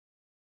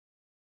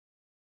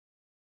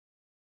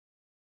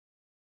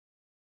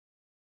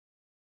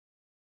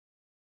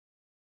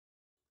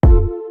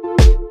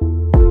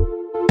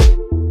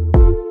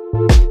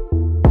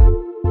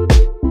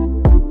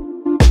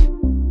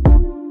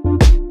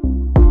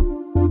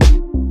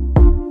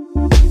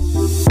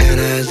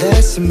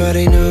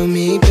somebody know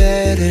me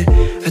better.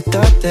 I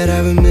thought that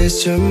I would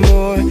miss her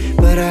more,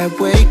 but I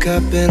wake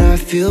up and I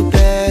feel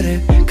better.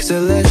 Cause I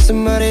let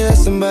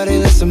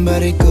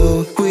somebody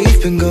go.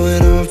 We've been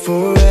going on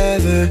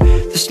forever.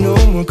 There's no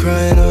more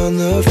crying on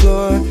the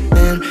floor.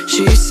 And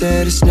she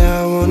said it's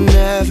now or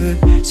never.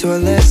 So I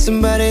let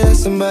somebody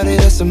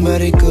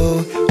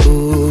go.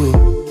 Ooh.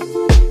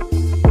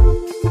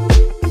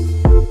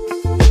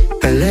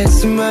 I let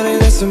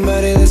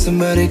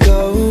somebody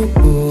go.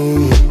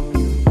 Ooh.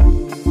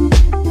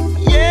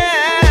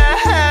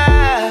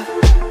 Yeah.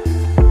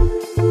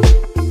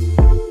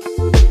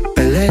 I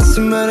let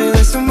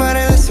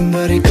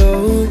somebody go.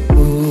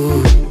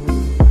 Ooh.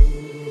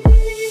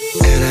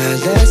 And I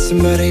let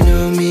somebody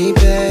know me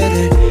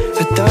better.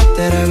 I thought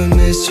that I would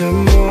miss her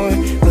more,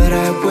 but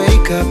I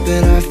wake up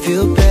and I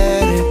feel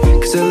better.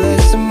 Cause I let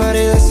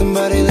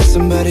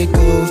somebody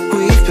go.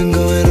 We've been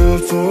going on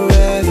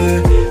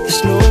forever.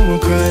 There's no more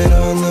crying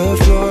on the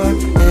floor.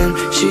 And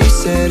she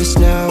said it's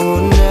now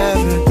or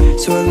never.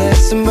 So I let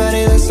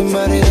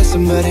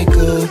somebody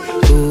go.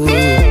 Ooh.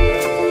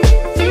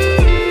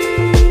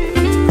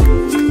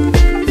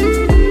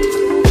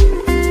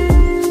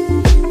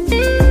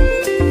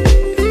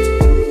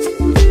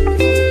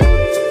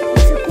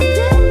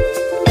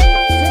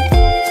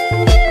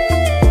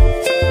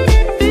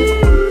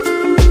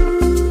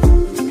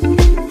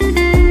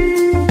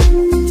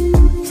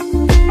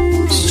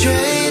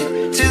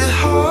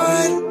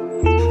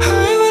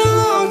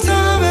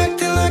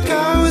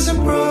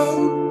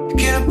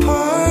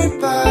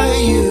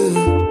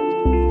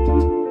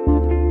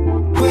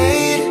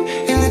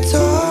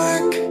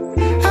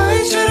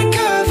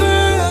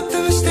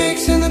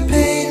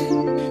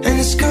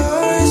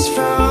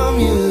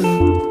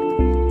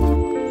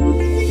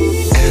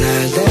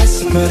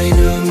 Somebody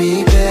know me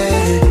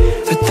better.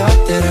 I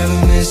thought that I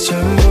would miss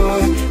her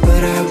more,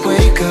 but I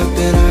wake up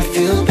and I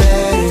feel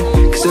better.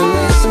 Cause I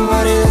let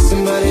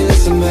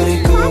somebody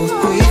go.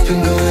 We've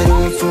been going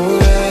on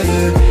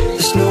forever.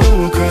 There's no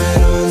more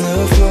crying on the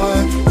floor.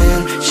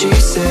 And she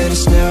said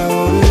it's now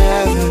or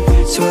never.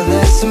 So I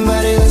let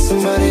somebody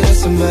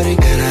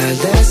and I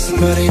let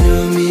somebody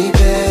know me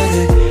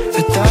better.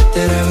 I thought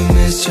that I would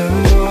miss her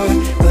more,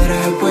 but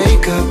I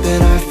wake up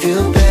and I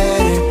feel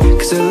better.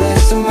 Cause I let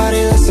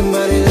somebody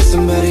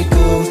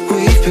go.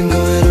 We've been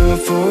going on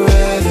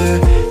forever.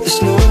 There's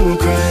no more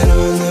crying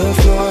on the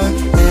floor.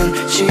 And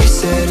she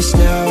said it's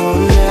now or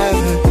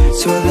never.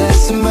 So I let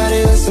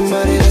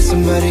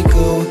somebody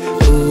go.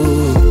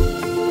 Ooh.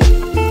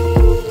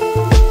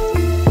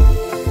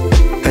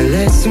 I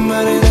let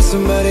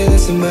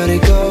somebody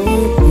go.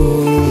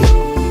 Ooh.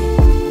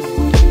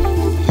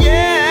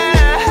 Yeah.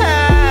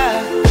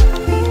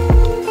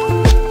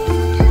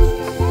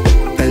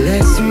 I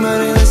let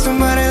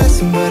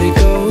somebody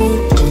go.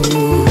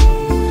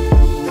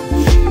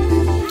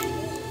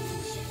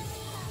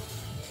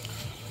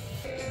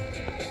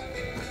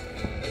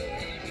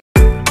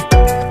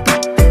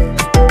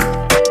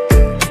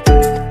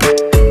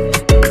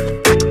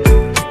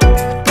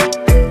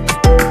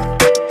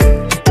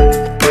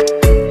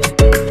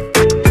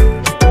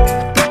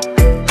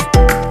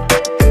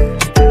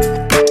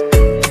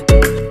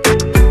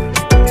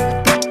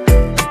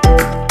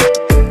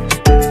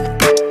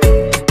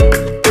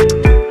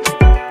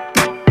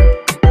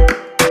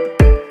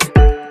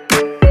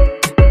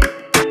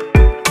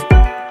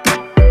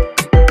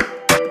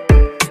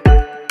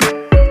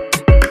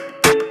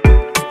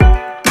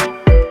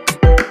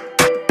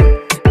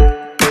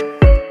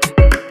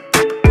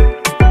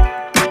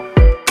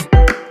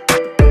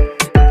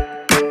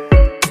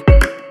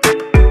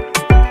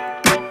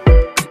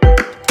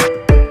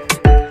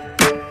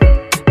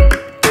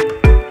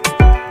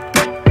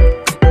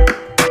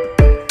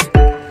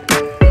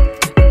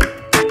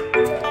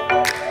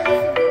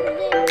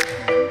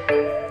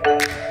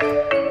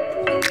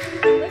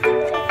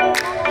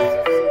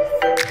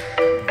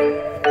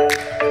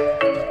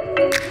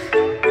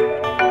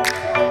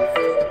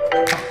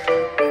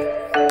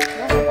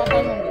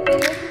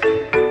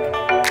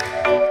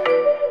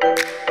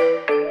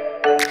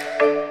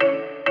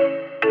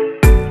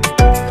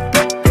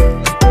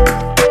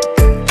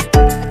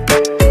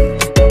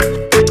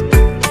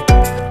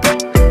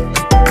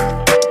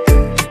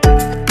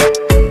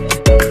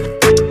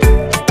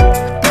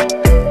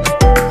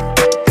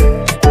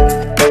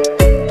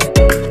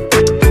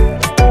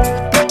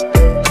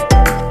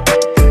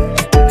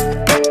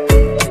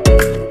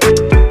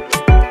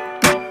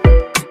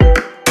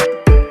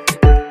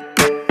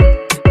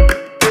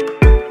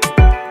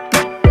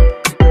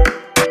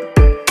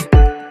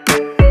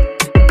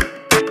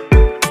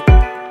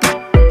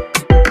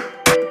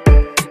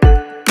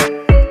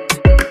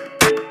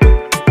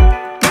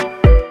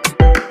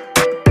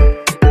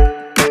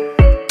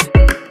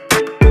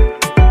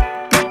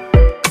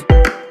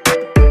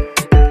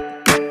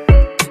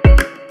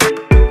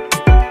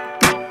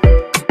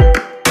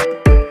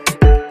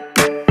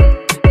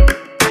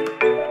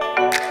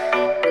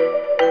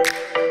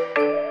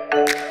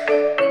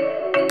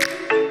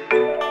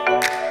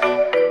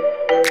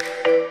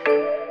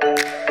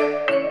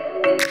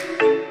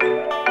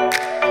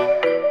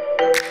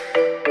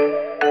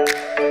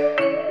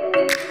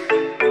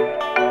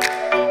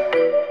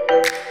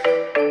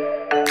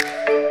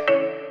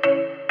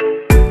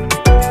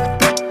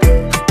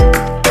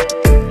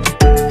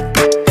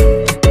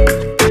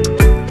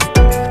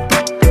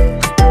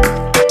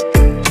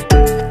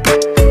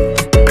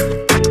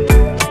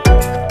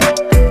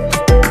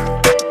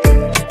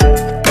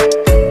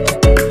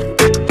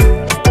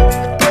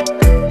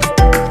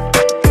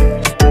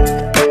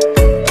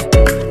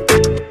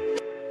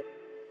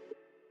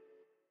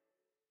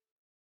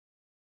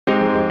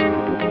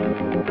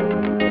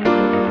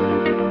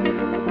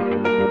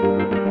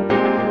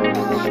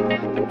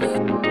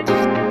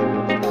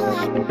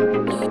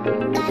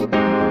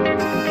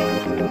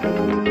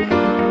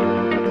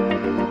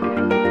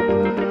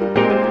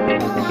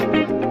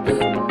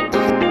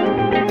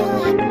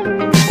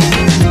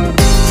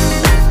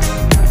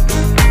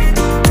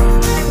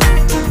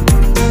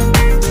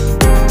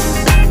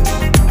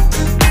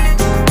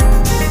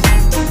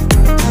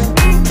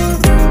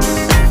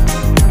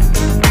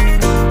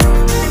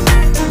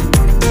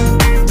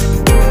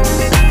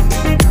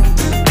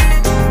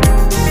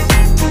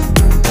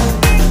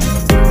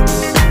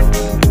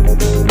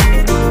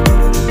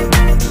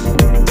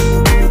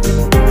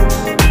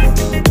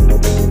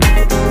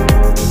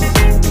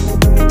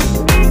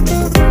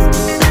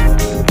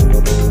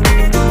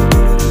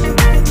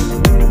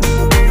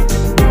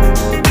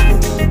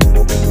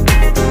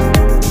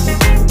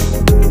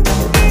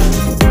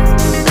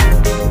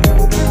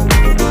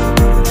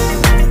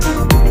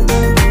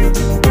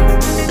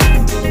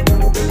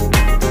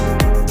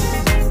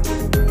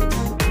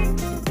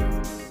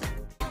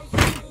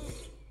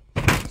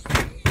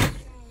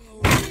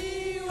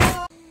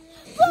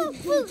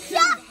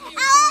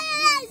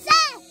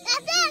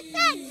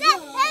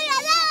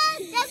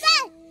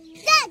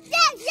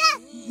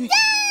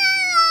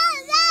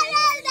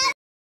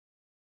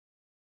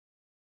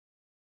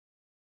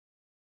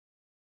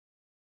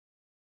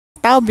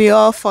 That'll be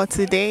all for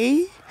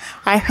today.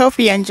 I hope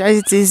you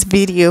enjoyed this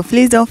video.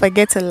 Please don't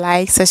forget to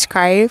like,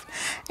 subscribe,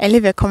 and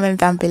leave a comment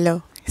down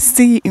below.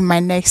 See you in my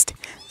next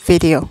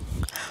video.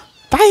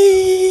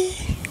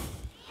 Bye.